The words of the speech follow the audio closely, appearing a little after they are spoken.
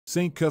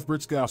St.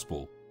 Cuthbert's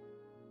Gospel.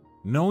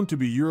 Known to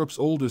be Europe's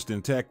oldest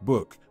intact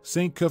book,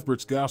 St.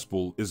 Cuthbert's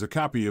Gospel is a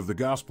copy of the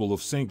Gospel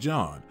of St.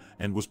 John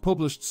and was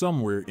published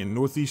somewhere in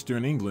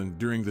northeastern England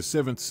during the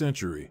 7th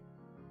century.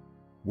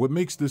 What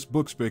makes this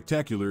book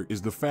spectacular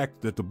is the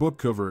fact that the book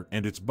cover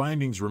and its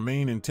bindings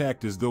remain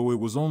intact as though it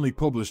was only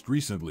published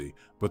recently,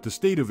 but the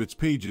state of its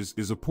pages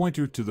is a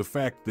pointer to the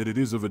fact that it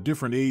is of a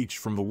different age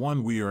from the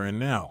one we are in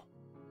now.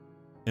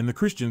 In the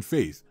Christian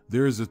faith,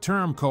 there is a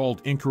term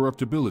called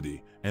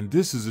incorruptibility, and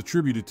this is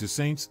attributed to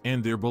saints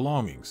and their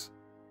belongings.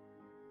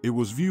 It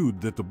was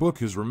viewed that the book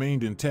has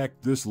remained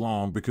intact this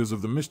long because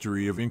of the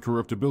mystery of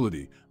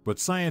incorruptibility, but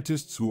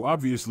scientists who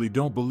obviously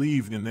don't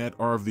believe in that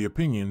are of the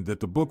opinion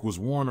that the book was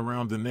worn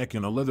around the neck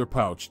in a leather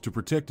pouch to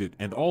protect it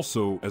and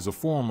also as a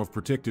form of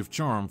protective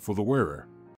charm for the wearer.